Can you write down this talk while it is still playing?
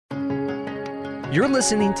You're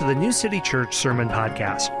listening to the New City Church Sermon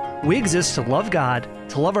Podcast. We exist to love God,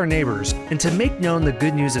 to love our neighbors, and to make known the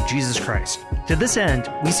good news of Jesus Christ. To this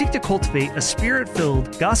end, we seek to cultivate a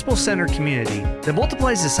spirit-filled, gospel-centered community that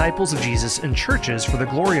multiplies disciples of Jesus in churches for the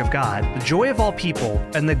glory of God, the joy of all people,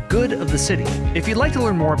 and the good of the city. If you'd like to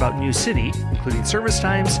learn more about New City, including service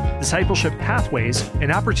times, discipleship pathways,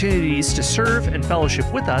 and opportunities to serve and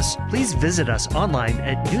fellowship with us, please visit us online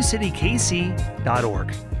at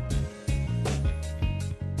newcitykc.org.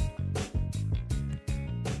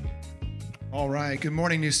 All right, good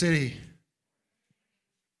morning, New City.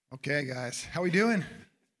 Okay, guys, how we doing?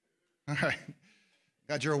 All right,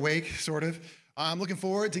 glad you're awake, sort of. I'm looking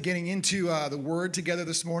forward to getting into the Word together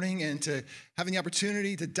this morning and to having the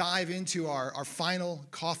opportunity to dive into our final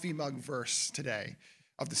coffee mug verse today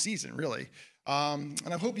of the season, really. And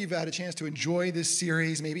I hope you've had a chance to enjoy this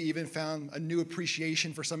series, maybe even found a new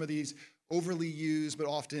appreciation for some of these overly used but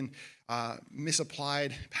often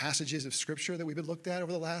misapplied passages of Scripture that we've been looked at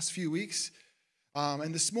over the last few weeks.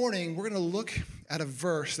 And this morning, we're going to look at a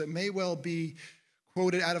verse that may well be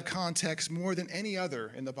quoted out of context more than any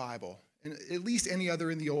other in the Bible, and at least any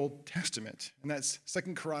other in the Old Testament, and that's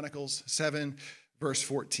 2 Chronicles 7, verse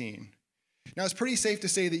 14. Now, it's pretty safe to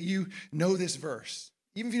say that you know this verse.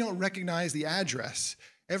 Even if you don't recognize the address,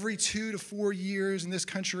 every 2 to 4 years in this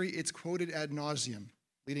country, it's quoted ad nauseum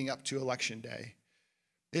leading up to Election Day.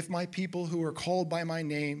 If my people who are called by my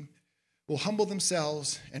name will humble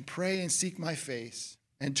themselves and pray and seek my face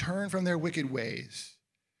and turn from their wicked ways,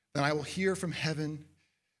 then I will hear from heaven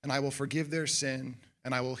and I will forgive their sin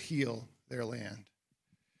and I will heal their land.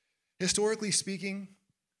 Historically speaking,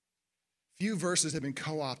 few verses have been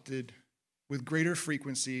co-opted with greater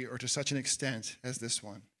frequency or to such an extent as this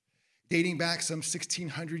one, dating back some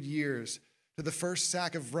 1,600 years to the first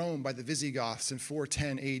sack of Rome by the Visigoths in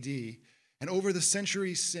 410 AD, and over the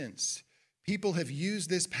centuries since, people have used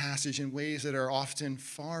this passage in ways that are often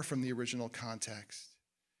far from the original context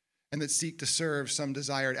and that seek to serve some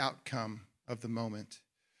desired outcome of the moment.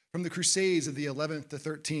 From the Crusades of the 11th to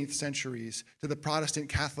 13th centuries to the Protestant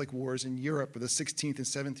Catholic wars in Europe of the 16th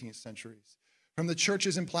and 17th centuries, from the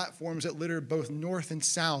churches and platforms that littered both north and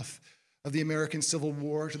south of the American Civil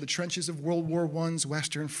War to the trenches of World War I's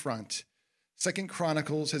Western Front, 2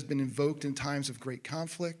 Chronicles has been invoked in times of great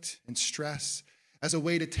conflict and stress as a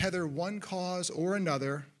way to tether one cause or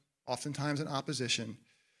another, oftentimes in opposition,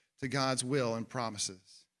 to God's will and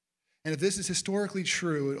promises. And if this is historically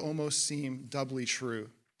true, it almost seems doubly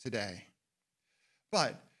true today.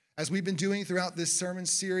 But as we've been doing throughout this sermon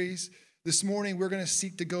series, this morning we're going to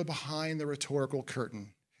seek to go behind the rhetorical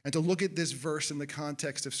curtain and to look at this verse in the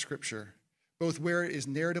context of Scripture, both where it is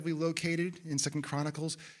narratively located in 2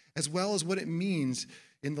 Chronicles, as well as what it means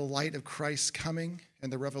in the light of Christ's coming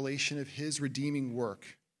and the revelation of his redeeming work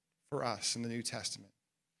for us in the New Testament.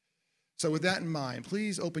 So with that in mind,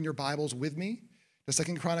 please open your Bibles with me to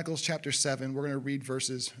 2 Chronicles chapter 7. We're going to read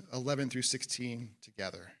verses 11 through 16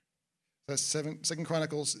 together. That's 2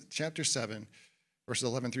 Chronicles chapter 7, verses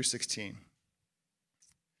 11 through 16.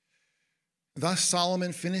 Thus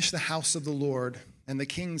Solomon finished the house of the Lord and the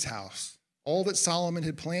king's house. All that Solomon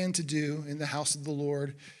had planned to do in the house of the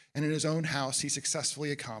Lord and in his own house he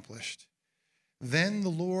successfully accomplished. Then the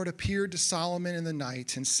Lord appeared to Solomon in the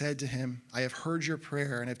night and said to him, I have heard your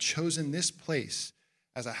prayer and have chosen this place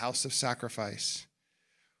as a house of sacrifice.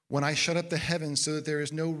 When I shut up the heavens so that there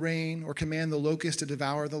is no rain or command the locust to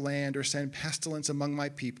devour the land or send pestilence among my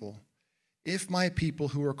people, if my people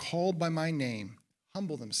who are called by my name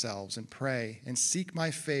humble themselves and pray and seek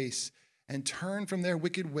my face and turn from their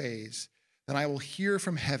wicked ways, then I will hear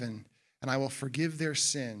from heaven and I will forgive their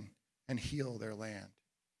sin and heal their land.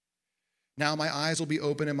 Now my eyes will be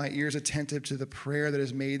open and my ears attentive to the prayer that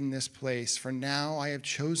is made in this place. For now I have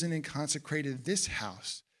chosen and consecrated this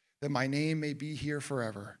house, that my name may be here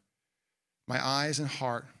forever. My eyes and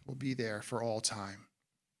heart will be there for all time.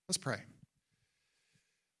 Let's pray.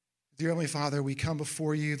 Dear Heavenly Father, we come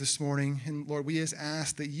before you this morning, and Lord, we just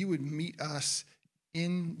ask that you would meet us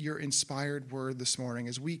in your inspired word this morning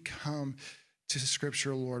as we come to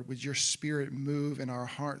Scripture, Lord. Would your Spirit move in our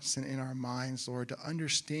hearts and in our minds, Lord, to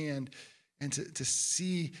understand and to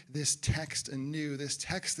see this text anew, this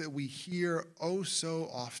text that we hear oh so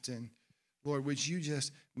often. Lord, would you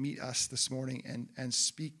just meet us this morning and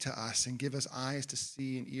speak to us and give us eyes to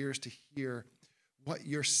see and ears to hear what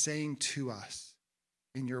you're saying to us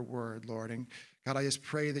in your word, Lord. And God, I just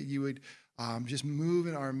pray that you would just move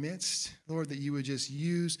in our midst, Lord, that you would just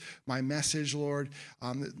use my message, Lord,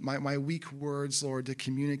 my weak words, Lord, to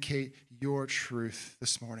communicate your truth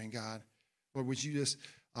this morning, God. Lord, would you just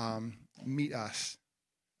meet us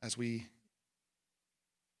as we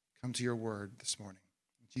come to your word this morning.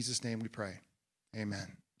 In Jesus' name we pray.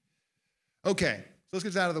 Amen. Okay, so let's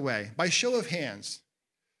get this out of the way. By show of hands,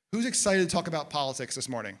 who's excited to talk about politics this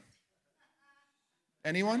morning?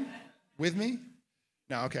 Anyone with me?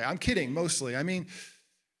 No, okay, I'm kidding mostly. I mean,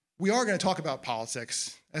 we are going to talk about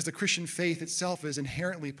politics, as the Christian faith itself is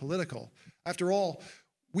inherently political. After all,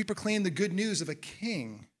 we proclaim the good news of a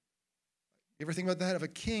king. You ever think about that? Of a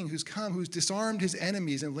king who's come, who's disarmed his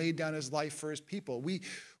enemies and laid down his life for his people.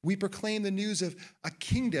 We proclaim the news of a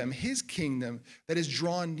kingdom, his kingdom, that is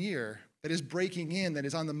drawn near, that is breaking in, that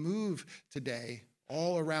is on the move today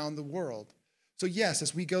all around the world. So yes,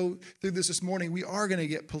 as we go through this morning, we are going to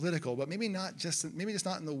get political, but maybe just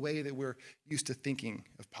not in the way that we're used to thinking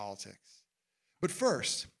of politics. But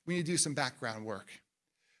first, we need to do some background work.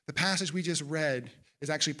 The passage we just read is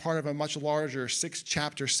actually part of a much larger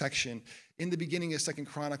 6-chapter section in the beginning of 2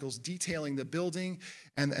 Chronicles, detailing the building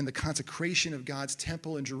and the consecration of God's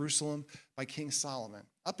temple in Jerusalem by King Solomon.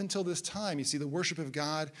 Up until this time, you see, the worship of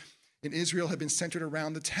God in Israel had been centered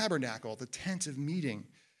around the tabernacle, the tent of meeting,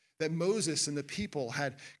 that Moses and the people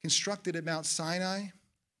had constructed at Mount Sinai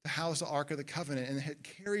to house the Ark of the Covenant and had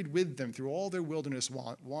carried with them through all their wilderness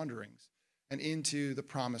wanderings and into the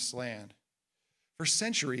promised land. For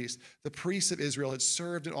centuries, the priests of Israel had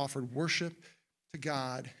served and offered worship to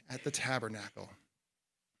God at the tabernacle.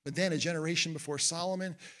 But then, a generation before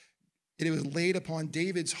Solomon, it was laid upon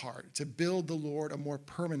David's heart to build the Lord a more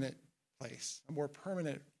permanent place, a more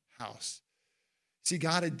permanent house. See,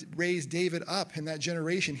 God had raised David up in that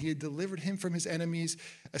generation. He had delivered him from his enemies,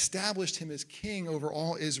 established him as king over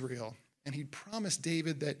all Israel, and he'd promised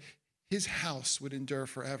David that his house would endure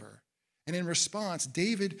forever. And in response,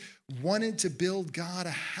 David wanted to build God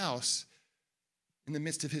a house in the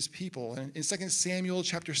midst of his people. And in 2 Samuel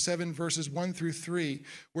chapter 7, verses 1 through 3,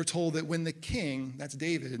 we're told that when the king, that's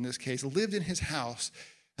David in this case, lived in his house,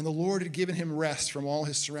 and the Lord had given him rest from all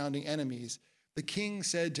his surrounding enemies, the king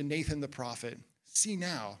said to Nathan the prophet, "See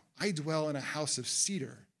now, I dwell in a house of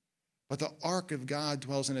cedar, but the ark of God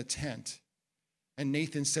dwells in a tent." And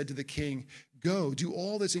Nathan said to the king, "Go, do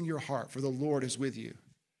all that's in your heart, for the Lord is with you."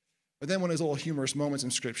 But then one of those little humorous moments in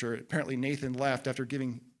Scripture, apparently Nathan left after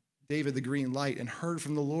giving David the green light and heard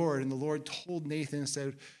from the Lord. And the Lord told Nathan and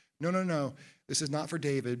said, No, this is not for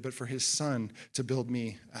David, but for his son to build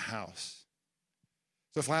me a house.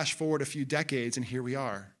 So flash forward a few decades, and here we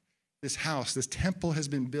are. This house, this temple has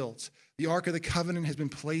been built. The Ark of the Covenant has been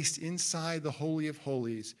placed inside the Holy of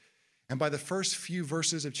Holies. And by the first few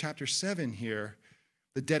verses of chapter 7 here,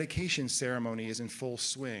 the dedication ceremony is in full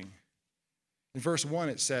swing. In verse 1,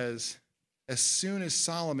 it says, "As soon as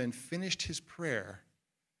Solomon finished his prayer,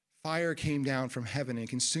 fire came down from heaven and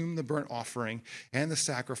consumed the burnt offering and the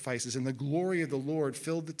sacrifices, and the glory of the Lord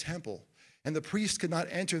filled the temple. And the priests could not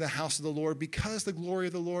enter the house of the Lord because the glory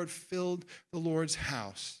of the Lord filled the Lord's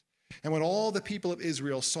house. And when all the people of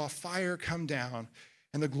Israel saw fire come down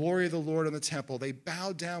and the glory of the Lord on the temple, they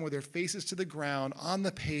bowed down with their faces to the ground on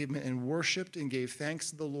the pavement and worshiped and gave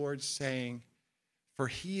thanks to the Lord, saying, 'For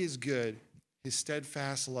he is good, his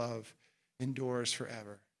steadfast love endures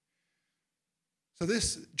forever.'" So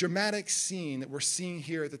this dramatic scene that we're seeing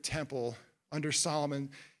here at the temple under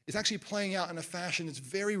Solomon is actually playing out in a fashion that's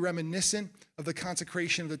very reminiscent of the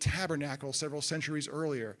consecration of the tabernacle several centuries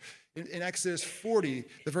earlier. In Exodus 40,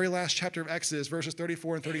 the very last chapter of Exodus, verses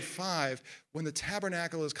 34 and 35, when the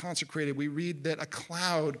tabernacle is consecrated, we read that a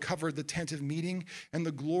cloud covered the tent of meeting and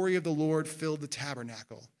the glory of the Lord filled the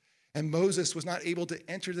tabernacle. And Moses was not able to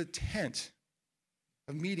enter the tent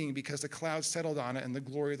of meeting because the cloud settled on it and the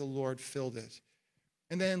glory of the Lord filled it.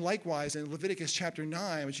 And then likewise in Leviticus chapter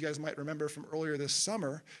 9, which you guys might remember from earlier this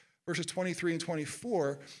summer, verses 23 and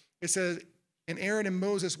 24, it says, "And Aaron and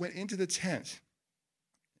Moses went into the tent,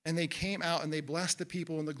 and they came out and they blessed the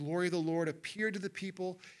people, and the glory of the Lord appeared to the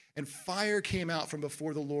people, and fire came out from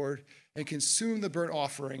before the Lord and consumed the burnt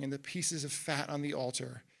offering and the pieces of fat on the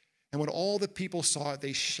altar. And when all the people saw it,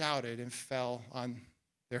 they shouted and fell on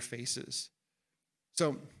their faces."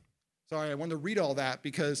 So, sorry, I wanted to read all that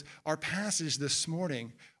because our passage this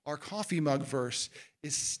morning, our coffee mug verse,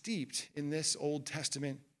 is steeped in this Old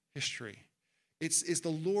Testament history. It's the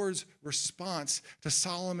Lord's response to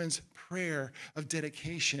Solomon's prayer of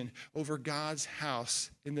dedication over God's house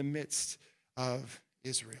in the midst of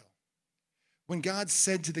Israel. When God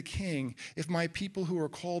said to the king, "If my people who are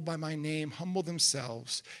called by my name humble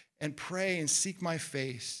themselves and pray and seek my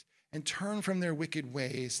face and turn from their wicked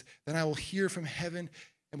ways, then I will hear from heaven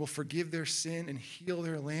and will forgive their sin and heal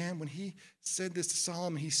their land." When he said this to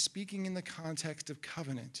Solomon, he's speaking in the context of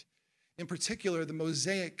covenant. In particular, the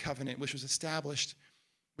Mosaic covenant, which established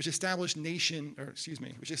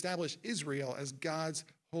Israel as God's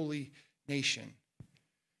holy nation.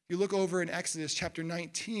 If you look over in Exodus chapter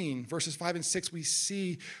 19, verses 5 and 6, we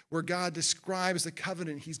see where God describes the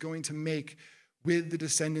covenant he's going to make with the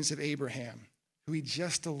descendants of Abraham, who he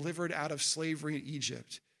just delivered out of slavery in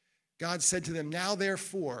Egypt. God said to them, "Now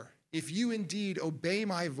therefore, if you indeed obey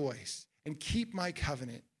my voice and keep my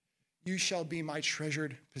covenant, you shall be my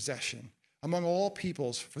treasured possession among all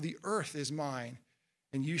peoples, for the earth is mine,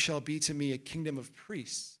 and you shall be to me a kingdom of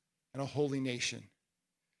priests and a holy nation."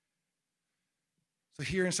 So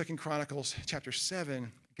here in 2 Chronicles chapter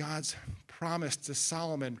 7, God's promise to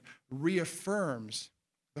Solomon reaffirms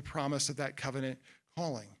the promise of that covenant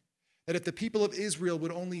calling. That if the people of Israel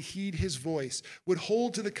would only heed his voice, would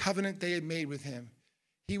hold to the covenant they had made with him,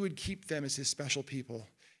 he would keep them as his special people,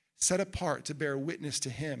 set apart to bear witness to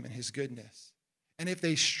him and his goodness. And if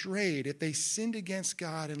they strayed, if they sinned against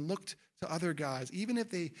God and looked to other gods, even if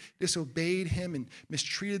they disobeyed him and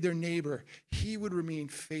mistreated their neighbor, he would remain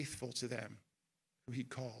faithful to them who he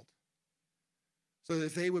called. So that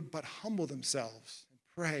if they would but humble themselves and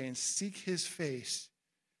pray and seek his face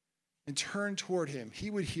and turn toward him,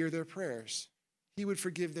 he would hear their prayers, he would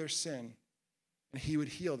forgive their sin, and he would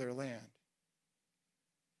heal their land.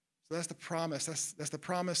 So that's the promise. That's the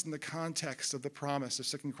promise in the context of the promise of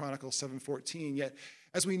 2 Chronicles 7:14. Yet,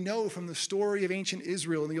 as we know from the story of ancient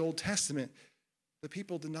Israel in the Old Testament, the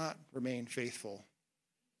people did not remain faithful.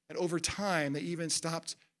 And over time, they even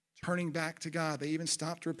stopped turning back to God. They even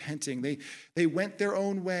stopped repenting. They went their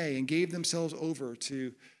own way and gave themselves over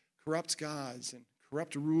to corrupt gods and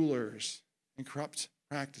corrupt rulers and corrupt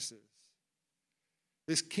practices.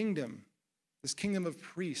 This kingdom of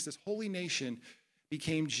priests, this holy nation,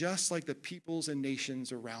 became just like the peoples and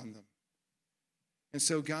nations around them. And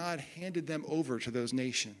so God handed them over to those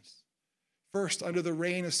nations. First, under the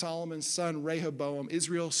reign of Solomon's son, Rehoboam,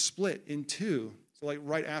 Israel split in two, so like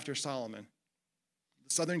right after Solomon.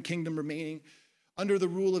 The southern kingdom remaining under the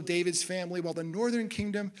rule of David's family, while the northern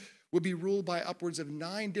kingdom would be ruled by upwards of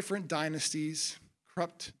 9 different dynasties,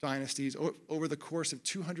 corrupt dynasties, over the course of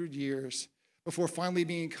 200 years, before finally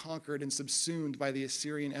being conquered and subsumed by the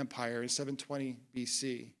Assyrian Empire in 720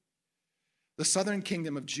 BC. The southern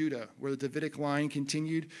kingdom of Judah, where the Davidic line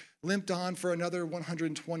continued, limped on for another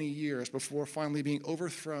 120 years before finally being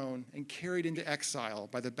overthrown and carried into exile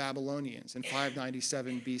by the Babylonians in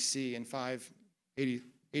 597 BC and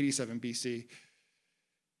 587 BC,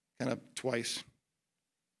 kind of twice.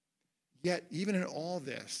 Yet, even in all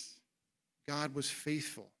this, God was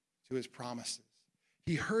faithful to his promises.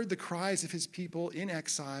 He heard the cries of his people in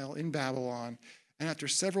exile in Babylon, and after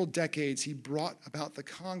several decades, he brought about the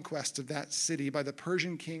conquest of that city by the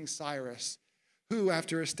Persian king Cyrus, who,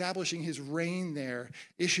 after establishing his reign there,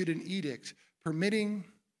 issued an edict permitting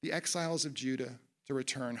the exiles of Judah to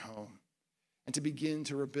return home and to begin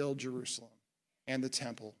to rebuild Jerusalem and the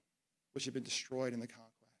temple, which had been destroyed in the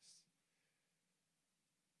conquest.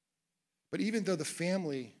 But even though the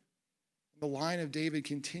family, the line of David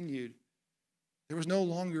continued, there was no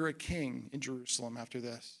longer a king in Jerusalem after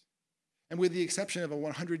this. And with the exception of a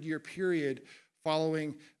 100-year period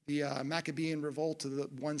following the Maccabean revolt of the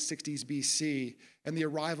 160s BC and the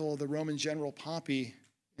arrival of the Roman general Pompey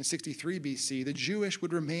in 63 BC, the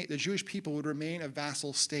Jewish people would remain a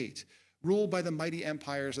vassal state, ruled by the mighty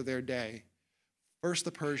empires of their day. First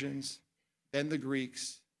the Persians, then the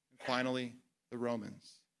Greeks, and finally the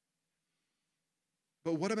Romans.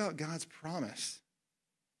 But what about God's promise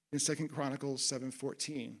in 2 Chronicles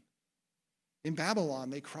 7:14? In Babylon,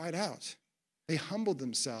 they cried out. They humbled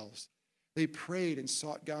themselves. They prayed and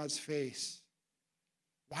sought God's face.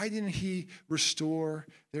 Why didn't he restore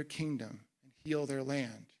their kingdom and heal their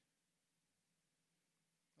land?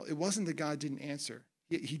 Well, it wasn't that God didn't answer.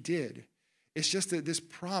 He did. It's just that this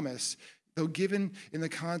promise, though given in the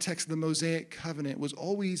context of the Mosaic covenant, was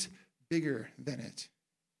always bigger than it.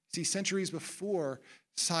 See, centuries before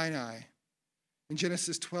Sinai, in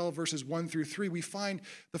Genesis 12, verses 1 through 3, we find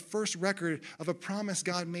the first record of a promise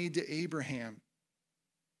God made to Abraham,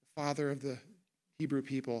 the father of the Hebrew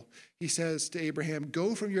people. He says to Abraham,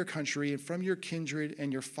 "Go from your country and from your kindred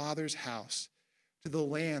and your father's house to the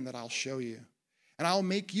land that I'll show you. And I'll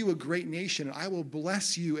make you a great nation, and I will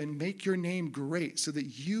bless you and make your name great so that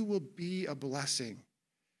you will be a blessing.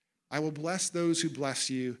 I will bless those who bless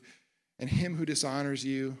you, and him who dishonors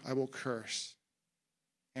you I will curse.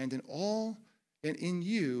 And in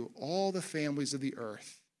you all the families of the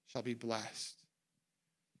earth shall be blessed."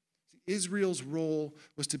 Israel's role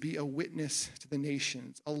was to be a witness to the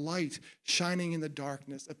nations, a light shining in the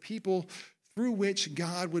darkness, a people through which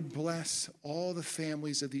God would bless all the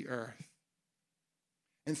families of the earth.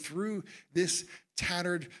 And through this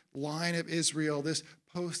tattered line of Israel, this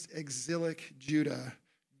post-exilic Judah,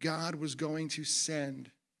 God was going to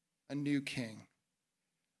send a new king,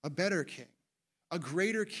 a better king, a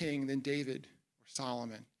greater king than David or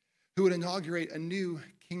Solomon, who would inaugurate a new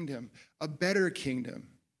kingdom, a better kingdom,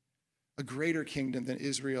 a greater kingdom than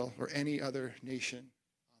Israel or any other nation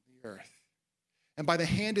on the earth. And by the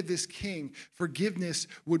hand of this king, forgiveness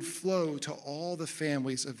would flow to all the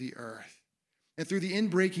families of the earth. And through the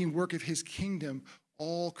inbreaking work of his kingdom,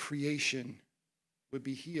 all creation would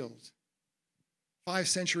be healed. 5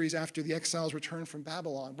 centuries after the exiles returned from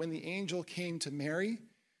Babylon, when the angel came to Mary,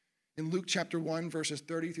 in Luke chapter 1, verses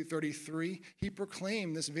 30 through 33, he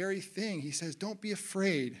proclaimed this very thing. He says, "Don't be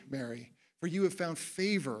afraid, Mary, for you have found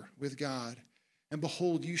favor with God. And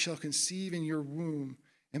behold, you shall conceive in your womb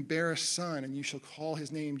and bear a son, and you shall call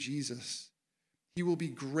his name Jesus. He will be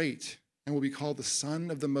great and will be called the Son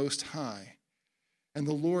of the Most High. And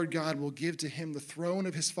the Lord God will give to him the throne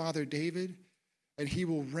of his father David, and he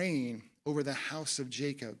will reign over the house of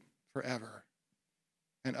Jacob forever.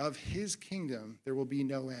 And of his kingdom there will be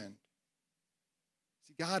no end."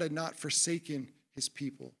 See, God had not forsaken his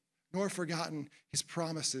people, nor forgotten his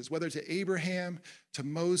promises, whether to Abraham, to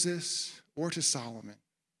Moses, or to Solomon.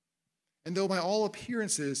 And though by all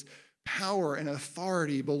appearances, power and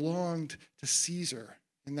authority belonged to Caesar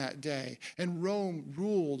in that day, and Rome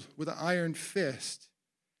ruled with an iron fist,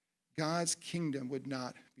 God's kingdom would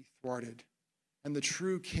not be thwarted, and the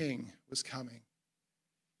true king was coming.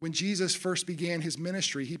 When Jesus first began his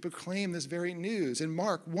ministry, he proclaimed this very news. In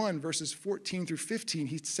Mark 1, verses 14 through 15,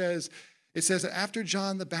 it says that after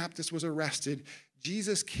John the Baptist was arrested,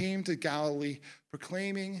 Jesus came to Galilee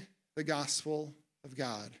proclaiming the gospel of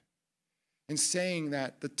God and saying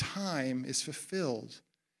that the time is fulfilled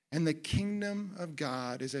and the kingdom of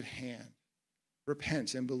God is at hand.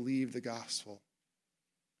 Repent and believe the gospel.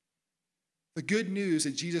 The good news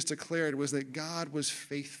that Jesus declared was that God was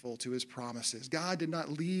faithful to his promises. God did not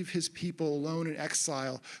leave his people alone in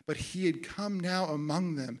exile, but he had come now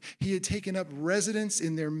among them. He had taken up residence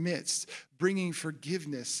in their midst, bringing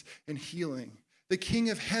forgiveness and healing. The King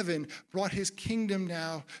of heaven brought his kingdom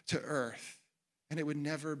now to earth, and it would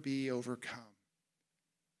never be overcome.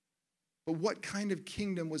 But what kind of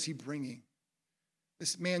kingdom was he bringing?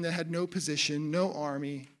 This man that had no position, no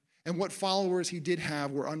army, and what followers he did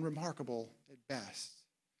have were unremarkable at best.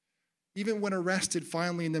 Even when arrested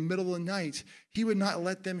finally in the middle of the night, he would not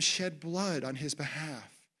let them shed blood on his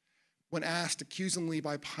behalf. When asked accusingly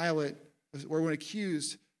by Pilate, or when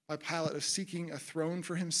accused by Pilate of seeking a throne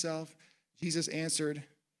for himself, Jesus answered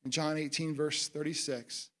in John 18, verse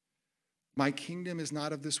 36, "My kingdom is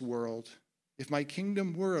not of this world. If my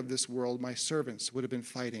kingdom were of this world, my servants would have been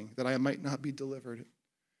fighting, that I might not be delivered.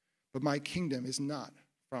 But my kingdom is not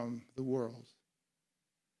from the world."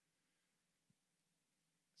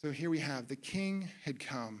 So here we have, the king had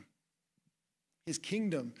come. His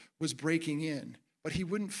kingdom was breaking in, but he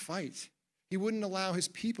wouldn't fight. He wouldn't allow his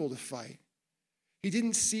people to fight. He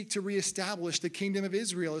didn't seek to reestablish the kingdom of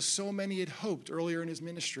Israel as so many had hoped earlier in his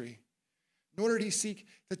ministry. Nor did he seek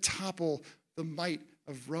to topple the might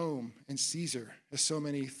of Rome and Caesar as so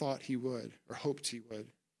many thought he would or hoped he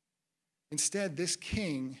would. Instead, this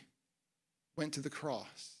king went to the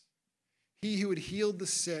cross. He who had healed the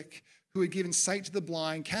sick, who had given sight to the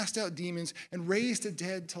blind, cast out demons, and raised the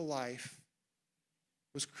dead to life,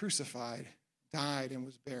 was crucified, died, and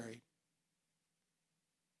was buried.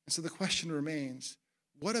 And so the question remains,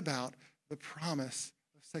 what about the promise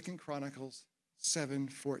of 2 Chronicles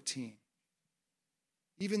 7:14?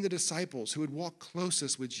 Even the disciples who had walked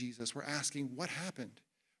closest with Jesus were asking, what happened?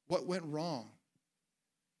 What went wrong?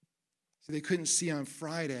 So they couldn't see on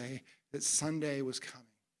Friday that Sunday was coming.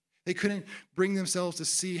 They couldn't bring themselves to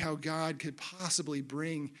see how God could possibly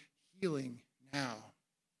bring healing now.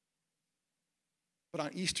 But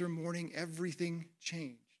on Easter morning, everything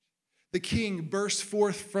changed. The king burst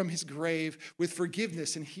forth from his grave with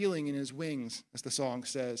forgiveness and healing in his wings, as the song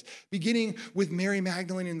says. Beginning with Mary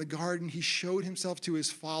Magdalene in the garden, he showed himself to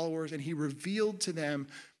his followers and he revealed to them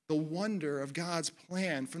the wonder of God's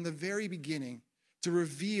plan from the very beginning to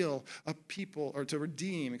reveal a people, or to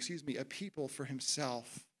redeem, a people for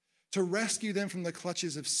himself, to rescue them from the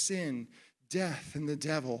clutches of sin, death, and the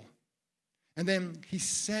devil. And then he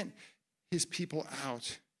sent his people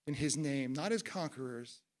out in his name, not as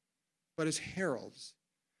conquerors, but as heralds,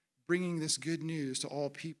 bringing this good news to all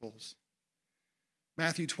peoples.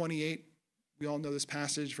 Matthew 28, we all know this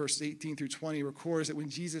passage, verses 18 through 20, records that when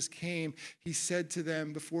Jesus came, he said to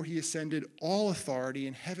them before he ascended, "All authority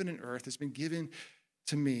in heaven and earth has been given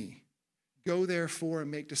to me. Go therefore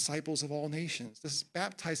and make disciples of all nations." This is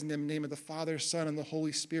baptizing them in the name of the Father, Son, and the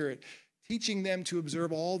Holy Spirit, teaching them to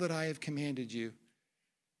observe all that I have commanded you.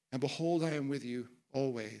 And behold, I am with you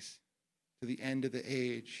always, to the end of the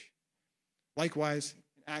age. Likewise,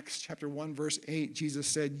 in Acts chapter 1, verse 8, Jesus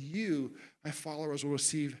said, you, my followers, will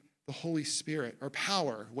receive the Holy Spirit, or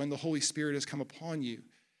power, when the Holy Spirit has come upon you.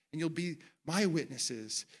 And you'll be my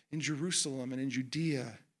witnesses in Jerusalem and in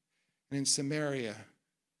Judea and in Samaria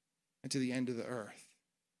and to the end of the earth.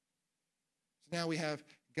 So now we have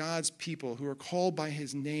God's people who are called by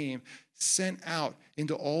his name, sent out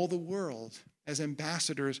into all the world as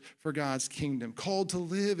ambassadors for God's kingdom, called to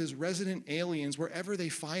live as resident aliens wherever they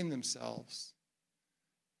find themselves.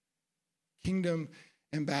 Kingdom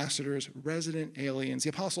ambassadors, resident aliens. The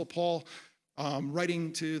Apostle Paul,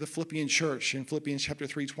 writing to the Philippian church in Philippians chapter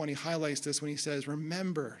 3:20, highlights this when he says,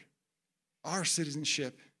 remember, our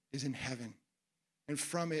citizenship is in heaven, and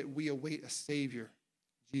from it we await a Savior,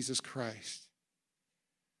 Jesus Christ.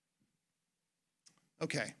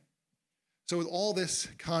 Okay, so with all this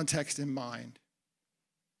context in mind,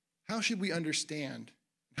 how should we understand,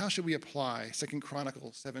 how should we apply 2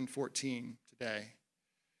 Chronicles 7:14 today?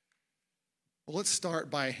 Well, let's start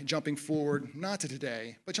by jumping forward, not to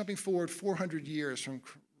today, but jumping forward 400 years from,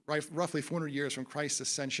 roughly 400 years from Christ's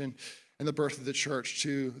ascension and the birth of the church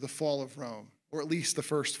to the fall of Rome, or at least the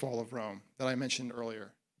first fall of Rome that I mentioned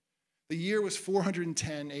earlier. The year was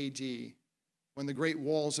 410 AD, when the great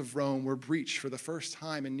walls of Rome were breached for the first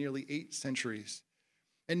time in nearly 8 centuries.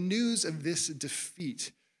 And news of this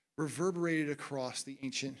defeat reverberated across the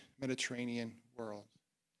ancient Mediterranean world.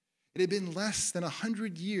 It had been less than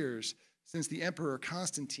 100 years since the Emperor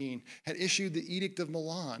Constantine had issued the Edict of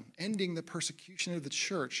Milan, ending the persecution of the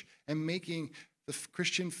church and making the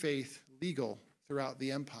Christian faith legal throughout the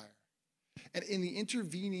empire. And in the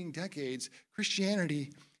intervening decades,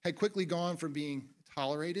 Christianity had quickly gone from being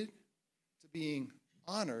tolerated to being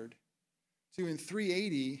honored to, in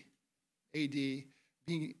 380 AD,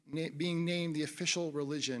 being named the official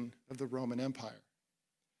religion of the Roman Empire.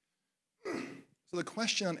 So the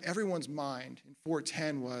question on everyone's mind in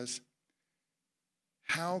 410 was,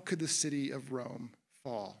 how could the city of Rome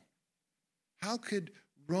fall? How could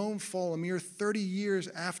Rome fall a mere 30 years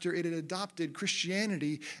after it had adopted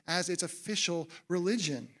Christianity as its official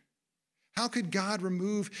religion? How could God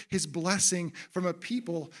remove his blessing from a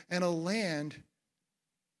people and a land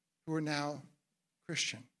who are now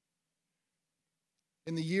Christian?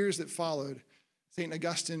 In the years that followed, St.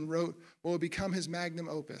 Augustine wrote what would become his magnum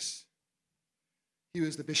opus. He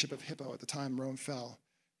was the bishop of Hippo at the time Rome fell.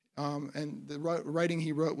 And the writing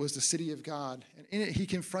he wrote was The City of God. And in it, he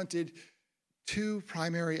confronted 2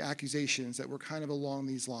 primary accusations that were kind of along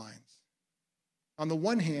these lines. On the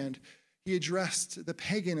one hand, he addressed the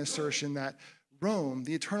pagan assertion that Rome,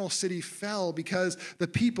 the eternal city, fell because the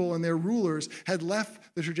people and their rulers had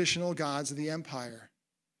left the traditional gods of the empire.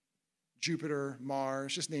 Jupiter,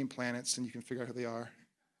 Mars, just name planets and you can figure out who they are.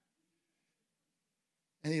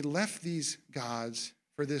 And they left these gods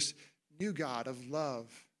for this new God of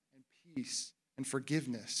love and peace and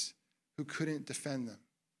forgiveness who couldn't defend them.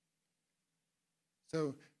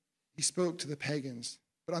 So he spoke to the pagans.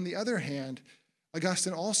 But on the other hand,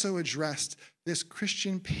 Augustine also addressed this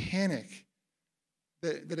Christian panic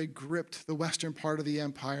that had gripped the western part of the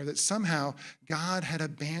empire, that somehow God had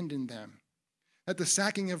abandoned them, that the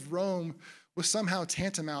sacking of Rome was somehow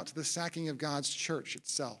tantamount to the sacking of God's church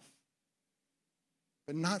itself.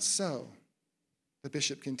 But not so, the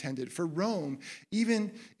bishop contended. For Rome,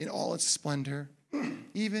 even in all its splendor,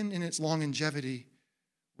 even in its longevity,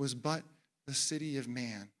 was but the city of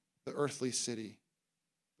man, the earthly city.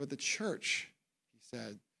 But the church, he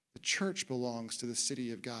said, the church belongs to the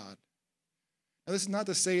city of God. Now, this is not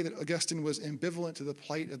to say that Augustine was ambivalent to the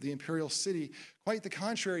plight of the imperial city. Quite the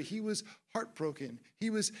contrary, he was heartbroken. He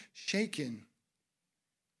was shaken.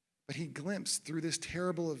 But he glimpsed through this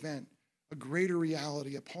terrible event a greater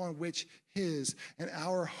reality upon which his and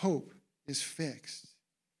our hope is fixed.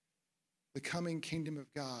 The coming kingdom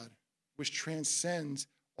of God, which transcends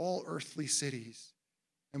all earthly cities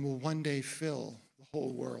and will one day fill the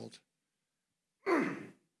whole world.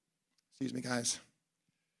 Excuse me, guys.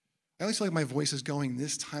 I always feel like my voice is going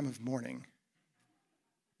this time of morning.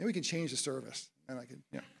 Maybe we can change the service. And I could,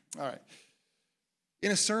 yeah. All right. In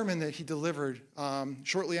a sermon that he delivered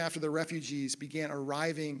shortly after the refugees began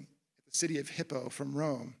arriving at the city of Hippo from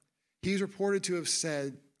Rome, he's reported to have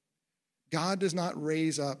said, God does not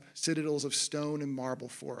raise up citadels of stone and marble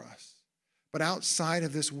for us, but outside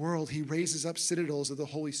of this world, he raises up citadels of the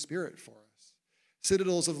Holy Spirit for us,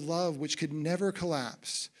 citadels of love which could never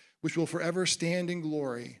collapse, which will forever stand in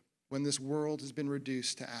glory when this world has been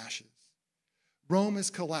reduced to ashes. Rome has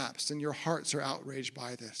collapsed, and your hearts are outraged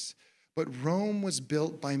by this. But Rome was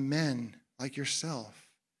built by men like yourself.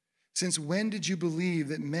 Since when did you believe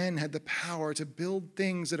that men had the power to build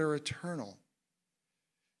things that are eternal?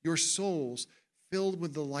 Your souls, filled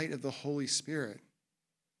with the light of the Holy Spirit,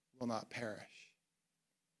 will not perish.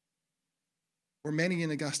 Where many in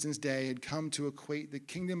Augustine's day had come to equate the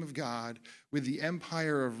kingdom of God with the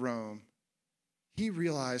empire of Rome, he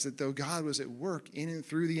realized that though God was at work in and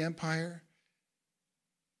through the empire,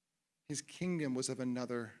 his kingdom was of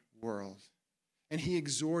another world. And he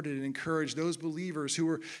exhorted and encouraged those believers who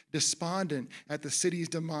were despondent at the city's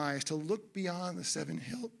demise to look beyond the 7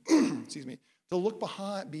 hills, to look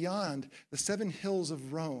beyond the 7 hills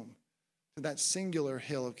of Rome to that singular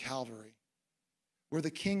hill of Calvary, where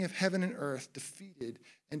the King of heaven and earth defeated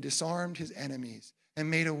and disarmed his enemies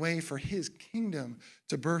and made a way for his kingdom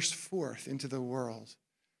to burst forth into the world.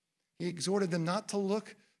 He exhorted them not to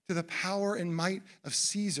look to the power and might of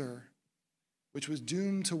Caesar, which was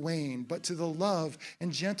doomed to wane, but to the love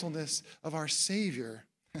and gentleness of our Savior.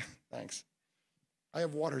 Thanks. I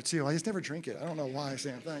have water too. I just never drink it. I don't know why,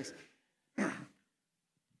 Sam. Thanks. I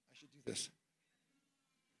should do this.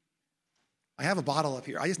 I have a bottle up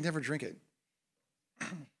here. I just never drink it.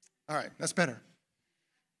 All right, that's better.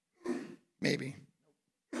 Maybe.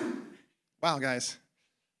 Wow, guys.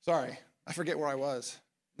 Sorry. I forget where I was.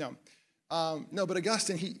 No, but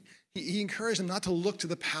Augustine, he encouraged them not to look to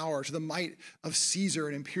the power, to the might of Caesar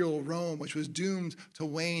and imperial Rome, which was doomed to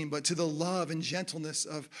wane, but to the love and gentleness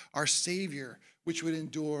of our Savior, which would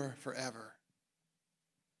endure forever.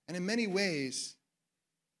 And in many ways,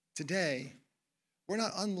 today, we're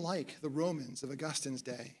not unlike the Romans of Augustine's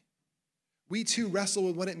day. We too wrestle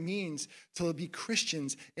with what it means to be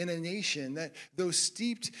Christians in a nation that, though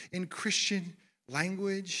steeped in Christian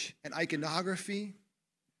language and iconography,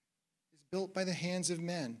 is built by the hands of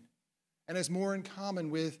men and has more in common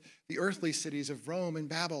with the earthly cities of Rome and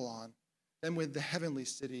Babylon than with the heavenly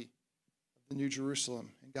city of the New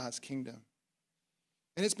Jerusalem and God's kingdom.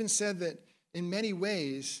 And it's been said that in many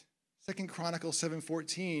ways, 2 Chronicles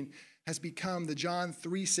 7:14 has become the John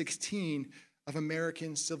 3:16 of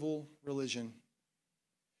American civil religion.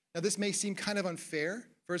 Now, this may seem kind of unfair,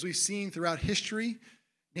 for as we've seen throughout history,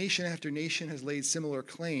 nation after nation has laid similar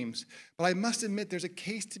claims. But I must admit there's a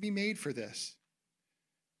case to be made for this.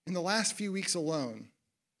 In the last few weeks alone,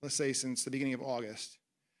 let's say since the beginning of August,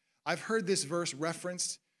 I've heard this verse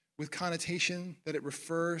referenced with connotation that it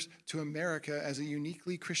refers to America as a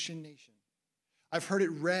uniquely Christian nation. I've heard it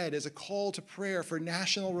read as a call to prayer for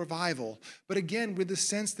national revival, but again, with the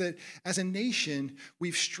sense that as a nation,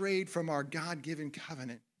 we've strayed from our God-given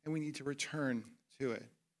covenant and we need to return to it.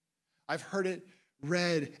 I've heard it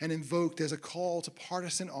read and invoked as a call to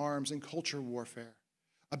partisan arms and culture warfare,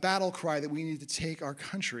 a battle cry that we need to take our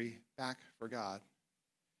country back for God.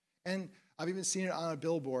 And I've even seen it on a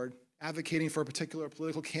billboard advocating for a particular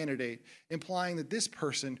political candidate, implying that this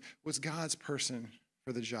person was God's person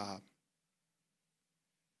for the job.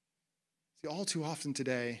 See, all too often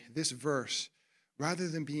today, this verse, rather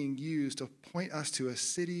than being used to point us to a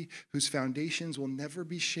city whose foundations will never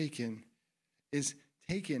be shaken, is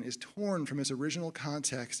torn from its original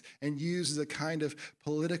context and used as a kind of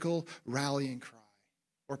political rallying cry,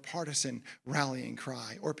 or partisan rallying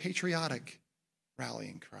cry, or patriotic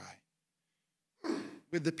rallying cry.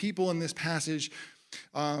 With the people in this passage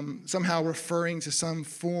somehow referring to some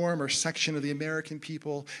form or section of the American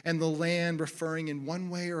people, and the land referring in one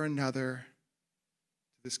way or another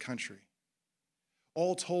to this country.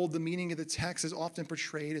 All told, the meaning of the text is often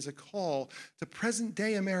portrayed as a call to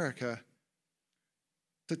present-day America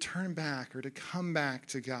to turn back or to come back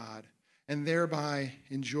to God and thereby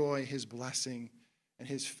enjoy his blessing and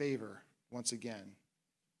his favor once again.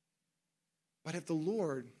 But if the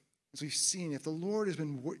Lord, as we've seen, if the Lord has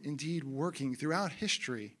been indeed working throughout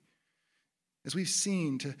history, as we've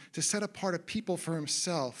seen, to set apart a people for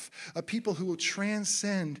himself, a people who will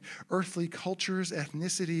transcend earthly cultures,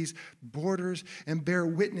 ethnicities, borders, and bear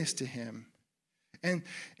witness to him, and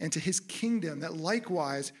to his kingdom that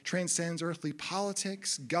likewise transcends earthly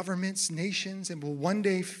politics, governments, nations, and will one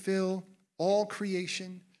day fill all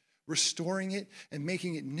creation, restoring it and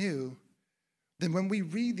making it new, then when we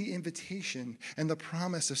read the invitation and the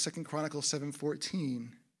promise of 2 Chronicles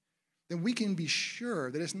 7:14, then we can be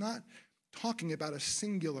sure that it's not talking about a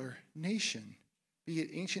singular nation, be it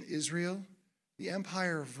ancient Israel, the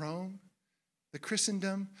empire of Rome, the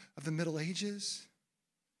Christendom of the Middle Ages,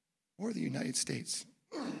 or the United States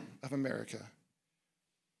of America.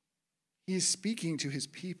 He is speaking to his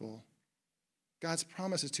people. God's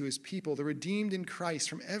promises to his people, the redeemed in Christ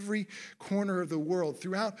from every corner of the world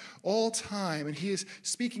throughout all time. And he is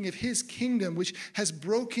speaking of his kingdom, which has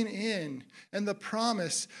broken in, and the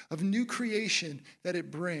promise of new creation that it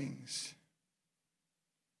brings.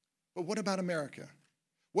 But what about America?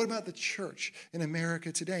 What about the church in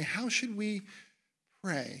America today? How should we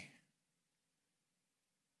pray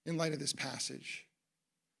in light of this passage?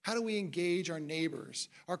 How do we engage our neighbors,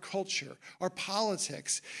 our culture, our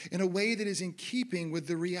politics in a way that is in keeping with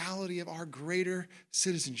the reality of our greater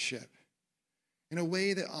citizenship, in a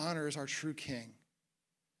way that honors our true King?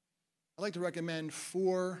 I'd like to recommend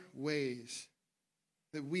 4 ways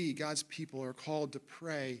that we, God's people, are called to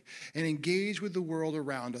pray and engage with the world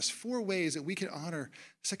around us. 4 ways that we can honor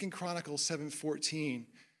 2 Chronicles 7:14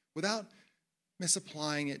 without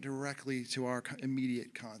misapplying it directly to our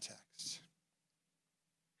immediate context.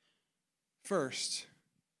 First,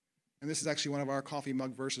 and this is actually one of our coffee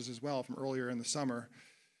mug verses as well from earlier in the summer.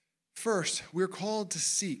 First, we're called to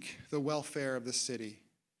seek the welfare of the city.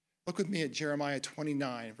 Look with me at Jeremiah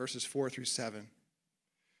 29, verses 4 through 7.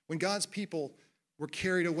 When God's people were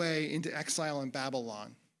carried away into exile in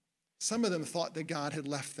Babylon, some of them thought that God had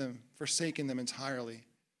left them, forsaken them entirely,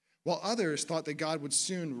 while others thought that God would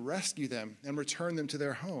soon rescue them and return them to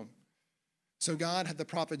their home. So God had the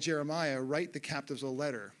prophet Jeremiah write the captives a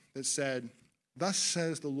letter that said, "Thus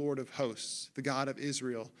says the Lord of hosts, the God of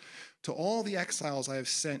Israel, to all the exiles I have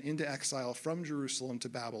sent into exile from Jerusalem to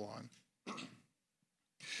Babylon.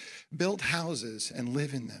 Build houses and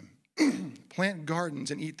live in them. Plant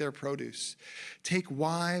gardens and eat their produce. Take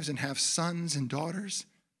wives and have sons and daughters."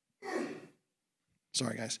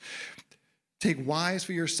 Sorry, guys. "Take wives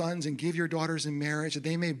for your sons and give your daughters in marriage, that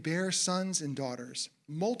they may bear sons and daughters.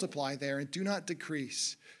 Multiply there and do not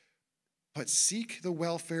decrease. But seek the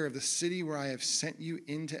welfare of the city where I have sent you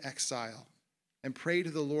into exile, and pray to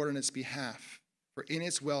the Lord on its behalf, for in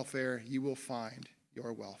its welfare you will find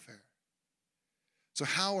your welfare." So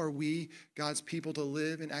how are we, God's people, to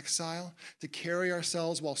live in exile, to carry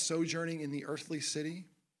ourselves while sojourning in the earthly city?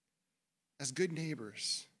 As good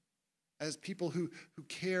neighbors, as people who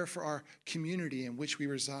care for our community in which we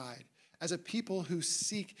reside, as a people who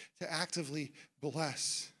seek to actively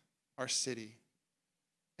bless our city.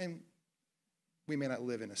 And we may not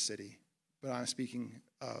live in a city, but I'm speaking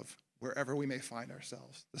of wherever we may find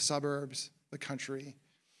ourselves, the suburbs, the country,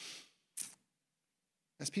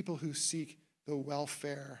 as people who seek the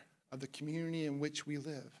welfare of the community in which we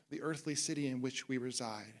live, the earthly city in which we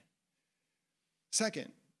reside.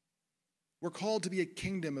 Second, we're called to be a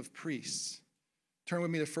kingdom of priests. Turn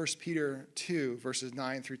with me to 1 Peter 2, verses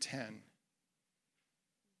 9 through 10.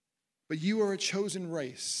 "But you are a chosen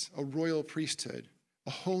race, a royal priesthood,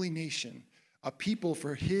 a holy nation, a people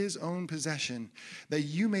for his own possession, that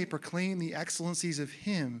you may proclaim the excellencies of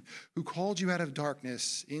him who called you out of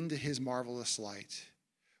darkness into his marvelous light.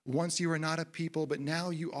 Once you were not a people, but now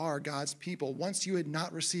you are God's people. Once you had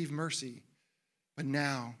not received mercy, but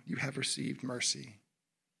now you have received mercy."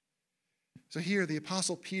 So here, the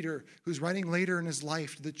Apostle Peter, who's writing later in his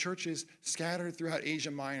life to the churches scattered throughout Asia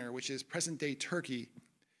Minor, which is present-day Turkey,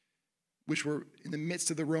 which were in the midst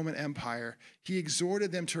of the Roman Empire, he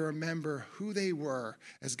exhorted them to remember who they were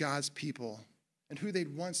as God's people and who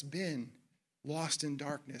they'd once been, lost in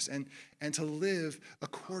darkness, and to live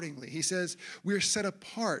accordingly. He says, we're set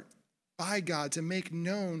apart by God to make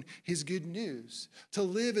known his good news, to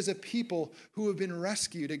live as a people who have been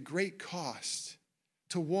rescued at great cost,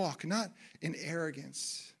 to walk not in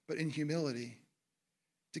arrogance, but in humility,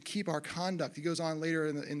 to keep our conduct. He goes on later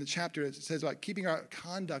in the chapter, it says about keeping our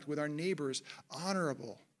conduct with our neighbors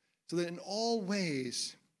honorable, so that in all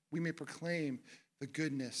ways we may proclaim the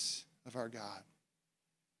goodness of our God.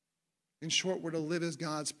 In short, we're to live as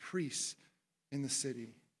God's priests in the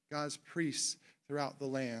city, God's priests throughout the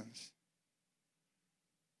lands.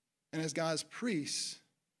 And as God's priests,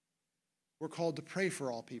 we're called to pray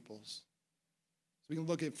for all peoples. So we can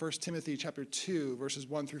look at 1 Timothy chapter 2, verses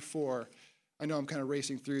 1 through 4. I know I'm kind of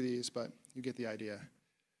racing through these, but you get the idea.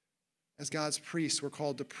 As God's priests, we're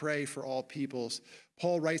called to pray for all peoples.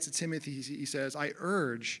 Paul writes to Timothy, he says, "I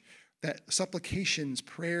urge that supplications,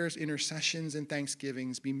 prayers, intercessions, and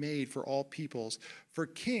thanksgivings be made for all peoples, for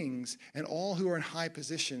kings and all who are in high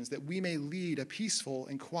positions, that we may lead a peaceful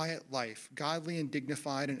and quiet life, godly and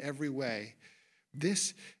dignified in every way.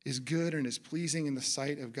 This is good and is pleasing in the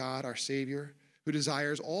sight of God our Savior, who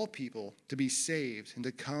desires all people to be saved and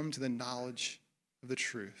to come to the knowledge of the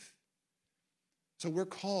truth." So we're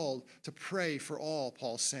called to pray for all,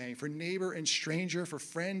 Paul's saying, for neighbor and stranger, for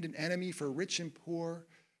friend and enemy, for rich and poor,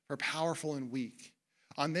 for powerful and weak.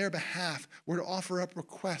 On their behalf, we're to offer up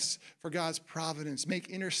requests for God's providence, make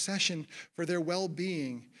intercession for their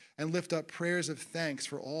well-being, and lift up prayers of thanks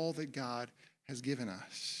for all that God has given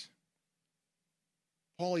us.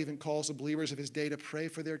 Paul even calls the believers of his day to pray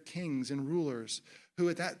for their kings and rulers who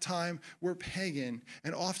at that time were pagan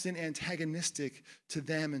and often antagonistic to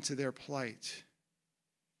them and to their plight.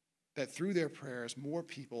 That through their prayers, more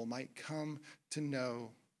people might come to know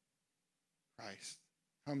Christ,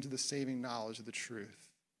 come to the saving knowledge of the truth.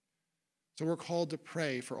 So we're called to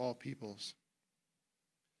pray for all peoples.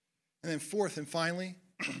 And then fourth and finally,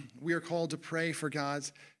 we are called to pray for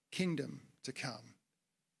God's kingdom to come.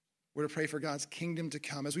 We're to pray for God's kingdom to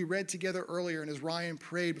come. As we read together earlier and as Ryan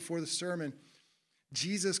prayed before the sermon,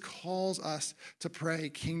 Jesus calls us to pray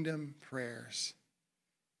kingdom prayers.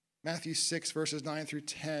 Matthew 6, verses 9 through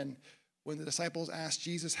 10, when the disciples asked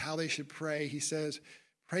Jesus how they should pray, he says,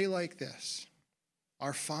 "Pray like this,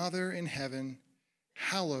 Our Father in heaven,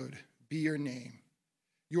 hallowed be your name.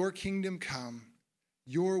 Your kingdom come,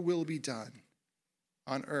 your will be done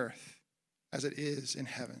on earth as it is in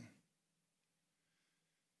heaven."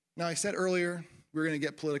 Now, I said earlier we were going to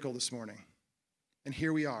get political this morning, and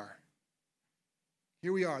here we are.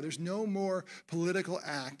 Here we are. There's no more political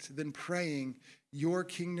act than praying, your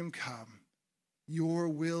kingdom come, your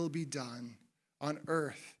will be done on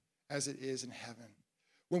earth as it is in heaven.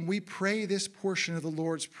 When we pray this portion of the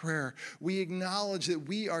Lord's Prayer, we acknowledge that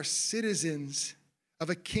we are citizens of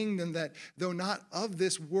a kingdom that, though not of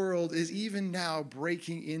this world, is even now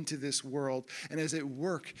breaking into this world and is at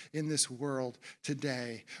work in this world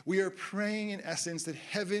today. We are praying, in essence, that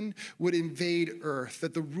heaven would invade earth,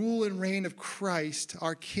 that the rule and reign of Christ,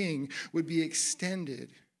 our King, would be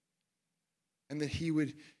extended, and that he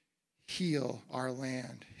would heal our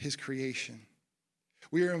land, his creation.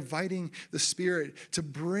 We are inviting the Spirit to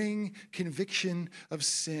bring conviction of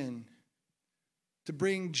sin, to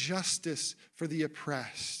bring justice for the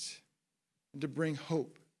oppressed, and to bring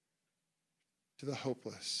hope to the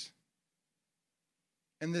hopeless.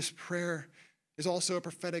 And this prayer is also a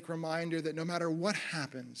prophetic reminder that no matter what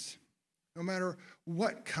happens, no matter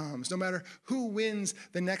what comes, no matter who wins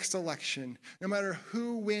the next election, no matter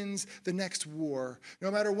who wins the next war, no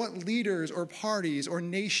matter what leaders or parties or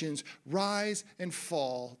nations rise and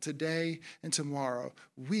fall today and tomorrow,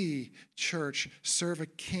 we, church, serve a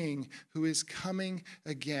king who is coming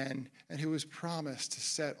again and who has promised to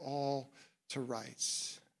set all to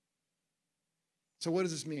rights. So what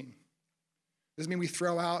does this mean? Does it mean we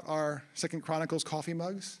throw out our 2 Chronicles coffee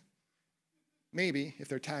mugs? Maybe, if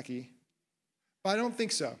they're tacky. But I don't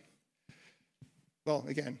think so. Well,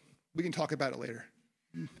 again, we can talk about it later.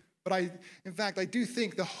 But in fact, I do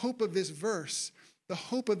think the hope of this verse,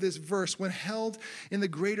 when held in the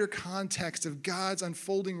greater context of God's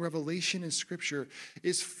unfolding revelation in Scripture,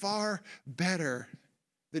 is far better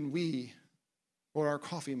than we or our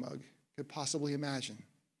coffee mug could possibly imagine.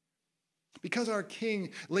 Because our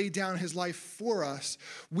King laid down his life for us,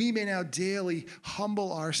 we may now daily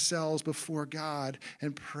humble ourselves before God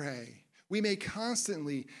and pray. We may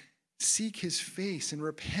constantly seek his face and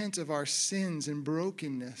repent of our sins and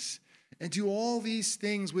brokenness, and do all these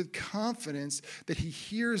things with confidence that he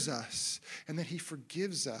hears us and that he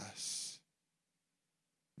forgives us.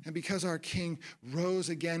 And because our King rose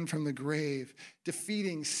again from the grave,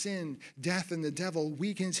 defeating sin, death, and the devil,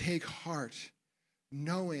 we can take heart,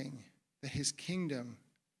 knowing that his kingdom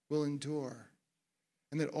will endure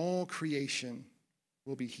and that all creation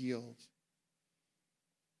will be healed.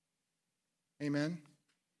 Amen?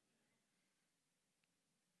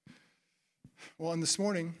 Well, and this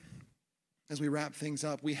morning, as we wrap things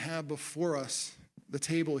up, we have before us the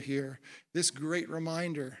table here, this great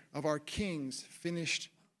reminder of our King's finished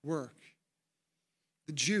work.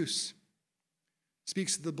 The juice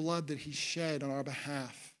speaks of the blood that he shed on our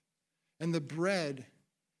behalf, and the bread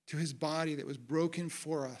to his body that was broken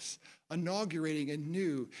for us, inaugurating a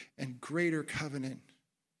new and greater covenant.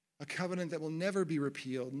 A covenant that will never be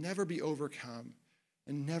repealed, never be overcome,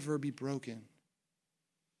 and never be broken.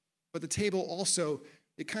 But the table also,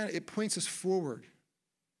 it points us forward,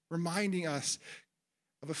 reminding us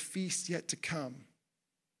of a feast yet to come,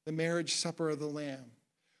 the marriage supper of the Lamb,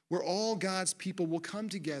 where all God's people will come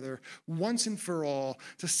together once and for all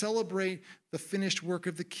to celebrate the finished work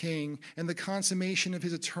of the King and the consummation of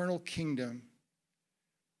his eternal kingdom.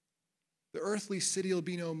 The earthly city will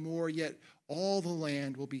be no more, yet all the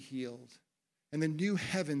land will be healed, and the new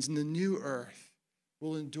heavens and the new earth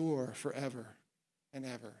will endure forever and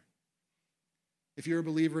ever. If you're a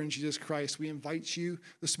believer in Jesus Christ, we invite you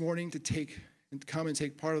this morning to come and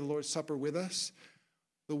take part of the Lord's Supper with us.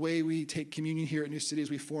 The way we take communion here at New City is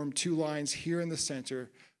we form two lines here in the center.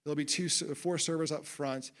 There'll be four servers up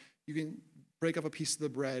front. You can break up a piece of the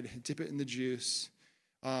bread, dip it in the juice.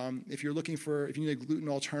 If you need a gluten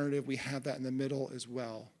alternative, we have that in the middle as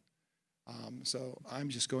well. So I'm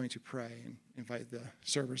just going to pray and invite the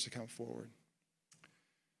servers to come forward.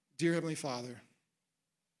 Dear Heavenly Father,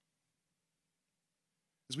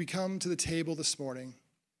 As we come to the table this morning,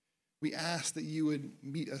 we ask that you would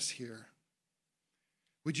meet us here.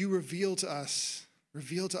 Would you reveal to us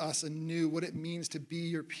anew what it means to be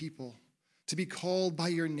your people, to be called by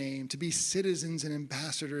your name, to be citizens and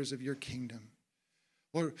ambassadors of your kingdom.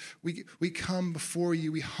 Lord, we come before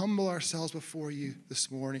you. We humble ourselves before you this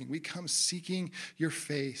morning. We come seeking your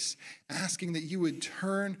face, asking that you would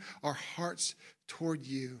turn our hearts toward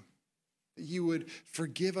you, that you would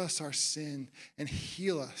forgive us our sin and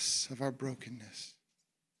heal us of our brokenness.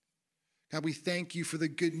 God, we thank you for the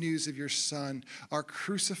good news of your Son, our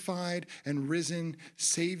crucified and risen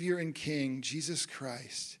Savior and King, Jesus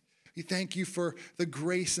Christ. We thank you for the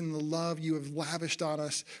grace and the love you have lavished on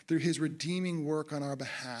us through his redeeming work on our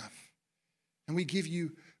behalf. And we give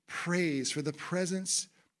you praise for the presence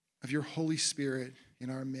of your Holy Spirit in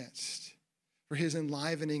our midst, for his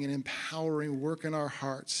enlivening and empowering work in our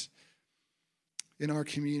hearts, in our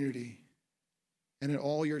community, and in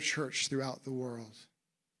all your church throughout the world.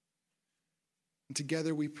 And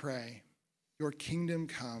together we pray, your kingdom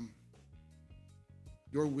come,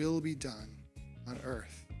 your will be done on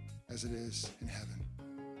earth as it is in heaven.